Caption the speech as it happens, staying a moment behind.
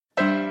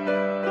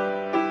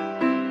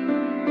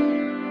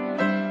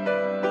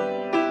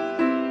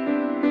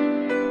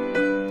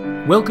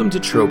Welcome to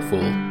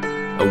Tropeful,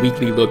 a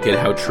weekly look at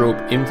how trope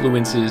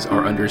influences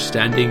our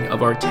understanding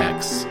of our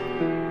texts.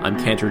 I'm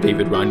Cantor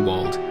David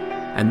Reinwald,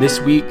 and this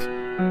week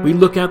we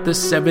look at the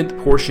seventh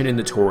portion in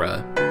the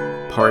Torah,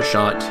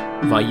 Parashat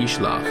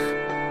Vayishlach.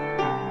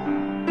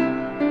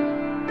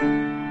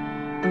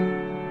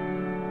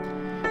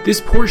 This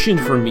portion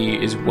for me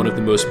is one of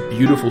the most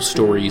beautiful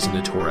stories in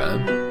the Torah.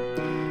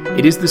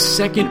 It is the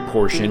second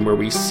portion where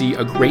we see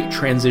a great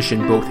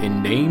transition both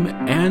in name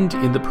and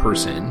in the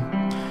person.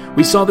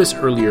 We saw this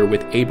earlier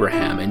with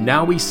Abraham, and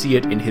now we see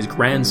it in his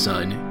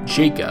grandson,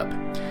 Jacob.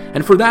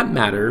 And for that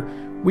matter,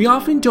 we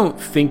often don't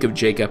think of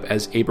Jacob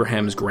as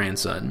Abraham's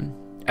grandson,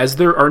 as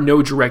there are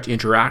no direct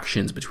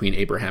interactions between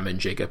Abraham and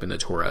Jacob in the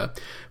Torah,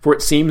 for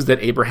it seems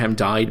that Abraham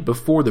died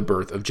before the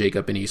birth of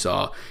Jacob and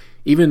Esau,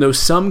 even though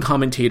some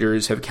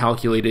commentators have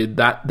calculated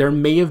that there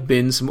may have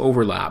been some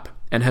overlap,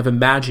 and have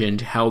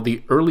imagined how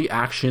the early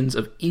actions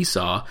of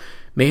Esau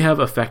may have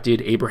affected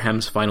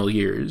Abraham's final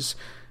years.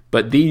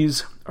 But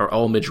these are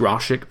all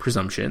midrashic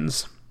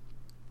presumptions.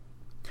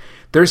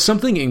 There's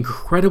something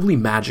incredibly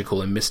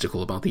magical and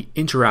mystical about the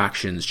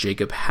interactions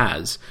Jacob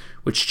has,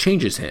 which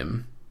changes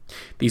him.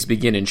 These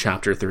begin in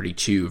chapter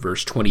 32,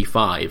 verse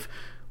 25,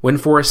 when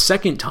for a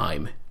second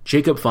time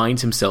Jacob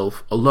finds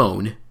himself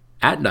alone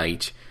at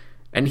night,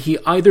 and he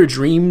either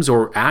dreams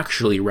or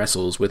actually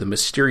wrestles with a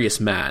mysterious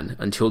man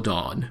until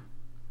dawn.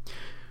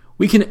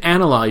 We can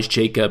analyze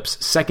Jacob's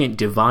second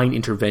divine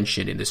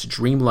intervention in this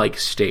dreamlike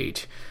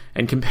state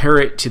and compare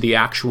it to the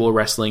actual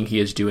wrestling he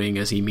is doing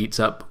as he meets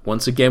up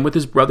once again with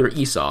his brother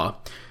Esau,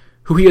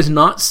 who he has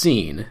not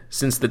seen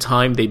since the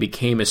time they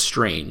became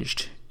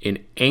estranged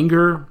in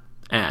anger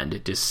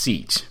and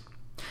deceit.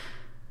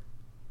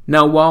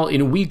 Now, while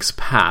in weeks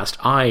past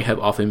I have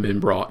often been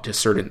brought to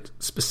certain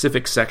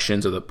specific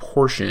sections of the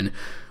portion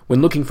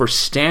when looking for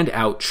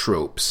standout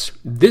tropes,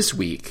 this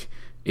week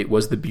it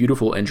was the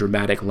beautiful and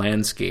dramatic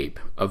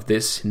landscape of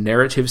this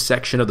narrative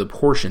section of the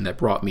portion that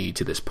brought me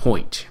to this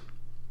point.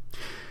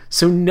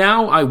 So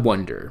now I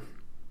wonder,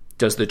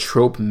 does the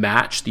trope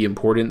match the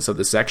importance of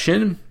the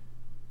section?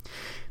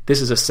 This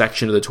is a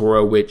section of the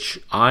Torah which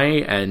I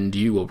and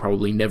you will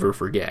probably never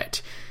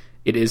forget.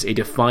 It is a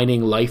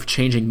defining,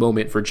 life-changing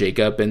moment for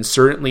Jacob, and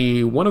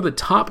certainly one of the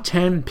top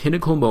 10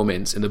 pinnacle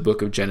moments in the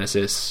book of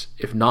Genesis,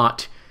 if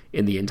not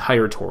in the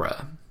entire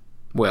Torah.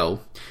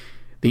 Well,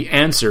 the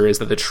answer is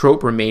that the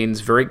trope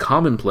remains very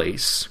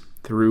commonplace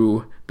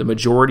through the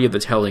majority of the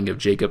telling of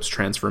Jacob's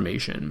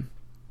transformation.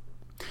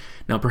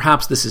 Now,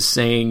 perhaps this is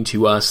saying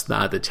to us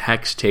that the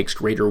text takes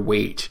greater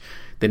weight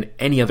than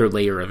any other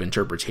layer of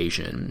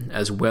interpretation,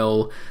 as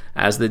well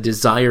as the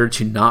desire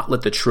to not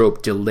let the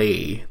trope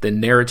delay the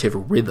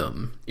narrative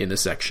rhythm in the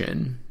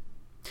section.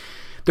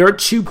 There are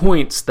 2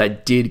 points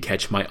that did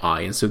catch my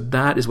eye, and so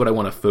that is what I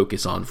want to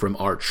focus on from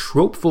our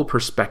tropeful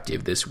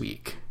perspective this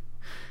week.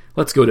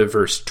 Let's go to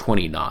verse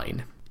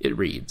 29. It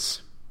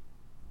reads,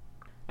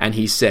 "And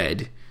he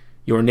said,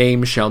 'Your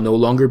name shall no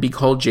longer be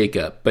called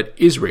Jacob, but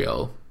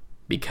Israel,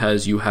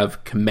 because you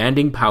have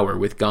commanding power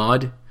with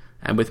God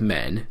and with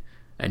men,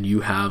 and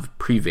you have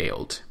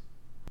prevailed.'"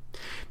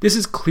 This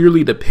is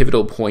clearly the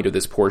pivotal point of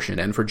this portion,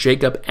 and for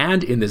Jacob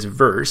and in this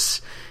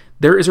verse,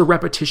 there is a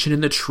repetition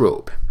in the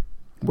trope.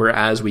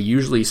 Whereas we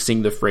usually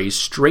sing the phrase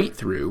straight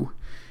through,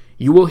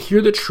 you will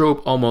hear the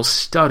trope almost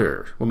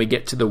stutter when we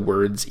get to the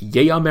words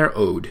Ye'amer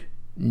od,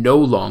 no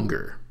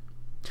longer.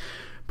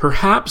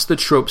 Perhaps the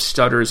trope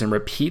stutters and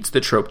repeats the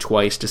trope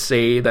twice to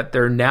say that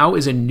there now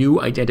is a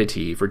new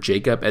identity for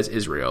Jacob as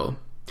Israel.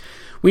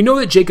 We know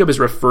that Jacob is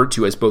referred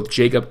to as both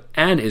Jacob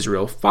and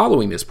Israel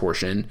following this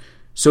portion,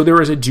 so there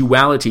is a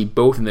duality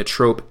both in the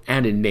trope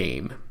and in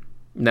name.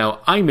 Now,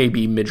 I may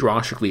be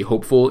midrashically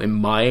hopeful in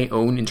my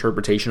own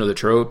interpretation of the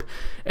trope,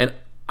 and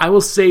I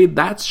will say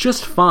that's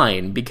just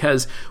fine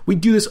because we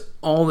do this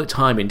all the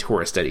time in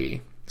Torah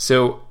study.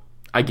 So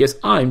I guess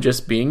I'm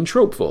just being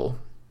tropeful.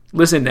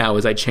 Listen now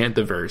as I chant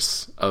the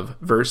verse of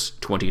verse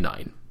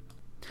 29.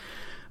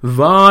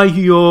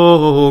 Vayomer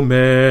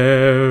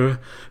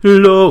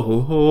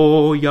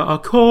lo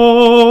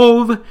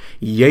Yaakov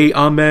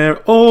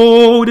ye'amer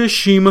od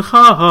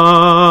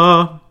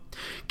shimcha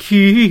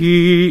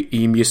ki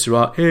im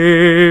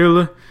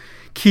Yisrael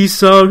ki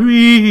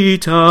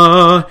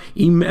sarita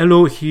im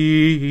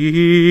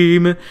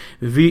Elohim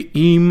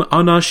v'im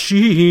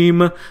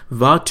anashim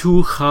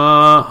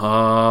vatuchal.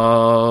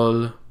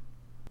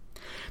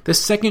 The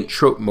second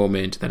trope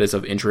moment that is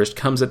of interest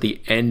comes at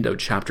the end of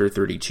chapter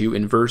 32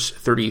 in verse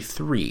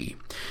 33.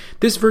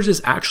 This verse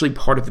is actually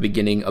part of the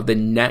beginning of the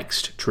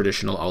next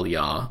traditional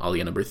aliyah,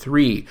 aliyah number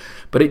 3,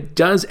 but it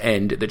does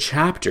end the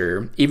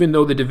chapter, even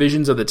though the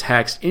divisions of the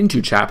text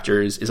into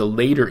chapters is a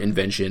later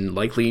invention,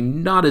 likely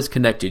not as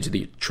connected to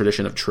the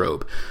tradition of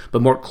trope,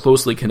 but more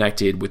closely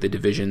connected with the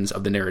divisions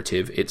of the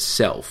narrative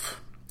itself.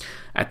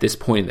 At this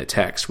point in the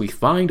text, we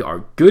find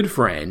our good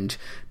friend,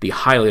 the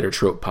highlighter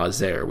trope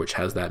pazer, which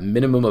has that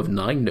minimum of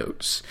 9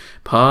 notes.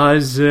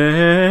 Pazer.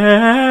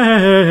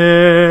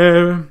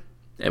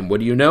 And what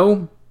do you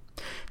know?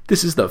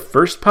 This is the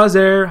first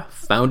pazer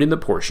found in the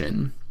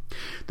portion.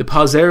 The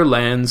pazer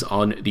lands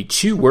on the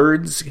two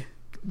words,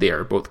 they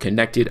are both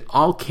connected,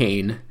 al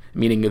kain,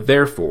 meaning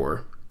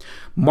therefore,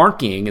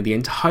 marking the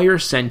entire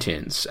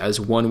sentence as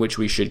one which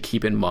we should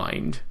keep in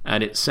mind,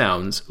 and it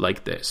sounds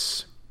like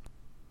this.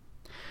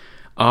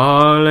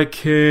 Al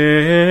kain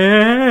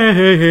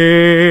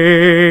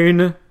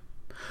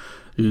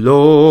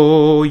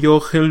lo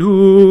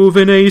yochelu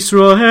v'nei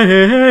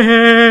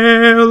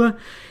Yisrael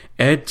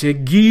et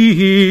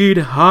gid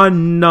hanashe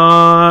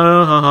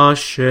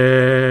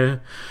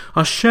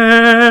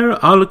asher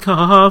al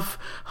kaf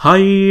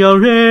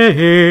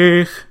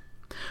hayarech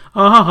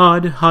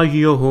ad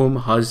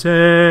hayom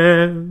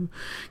hazeh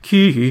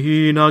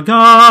ki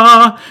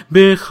naga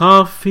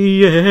bechaf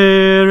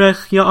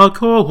yerech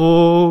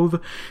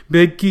Yaakov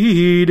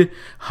begid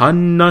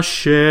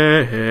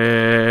hanashe.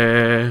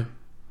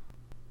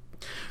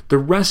 The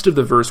rest of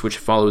the verse which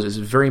follows is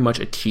very much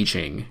a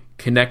teaching,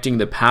 connecting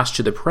the past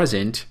to the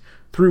present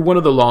through one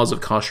of the laws of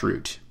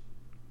kashrut.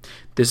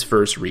 This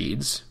verse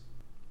reads,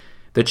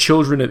 "The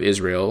children of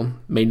Israel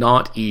may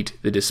not eat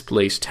the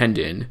displaced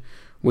tendon,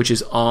 which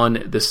is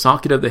on the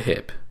socket of the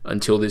hip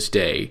until this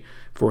day,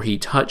 for he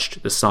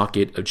touched the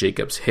socket of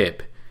Jacob's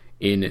hip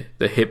in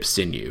the hip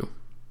sinew."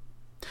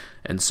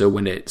 And so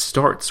when it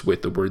starts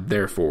with the word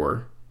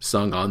therefore,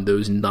 sung on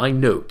those 9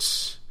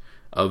 notes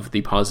of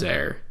the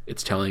pazer,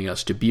 it's telling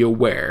us to be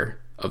aware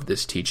of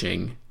this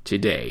teaching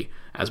today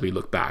as we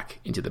look back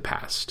into the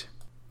past.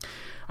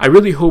 I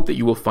really hope that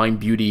you will find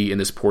beauty in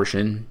this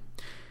portion.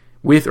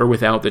 With or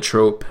without the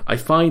trope, I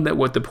find that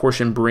what the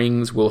portion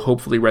brings will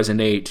hopefully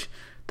resonate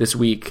this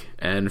week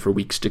and for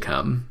weeks to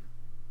come.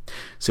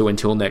 So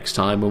until next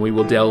time, when we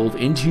will delve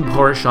into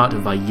Parashat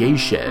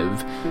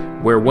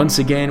Vayeshev, where once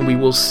again we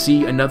will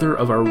see another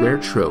of our rare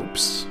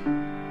tropes.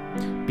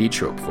 Be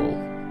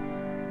tropeful.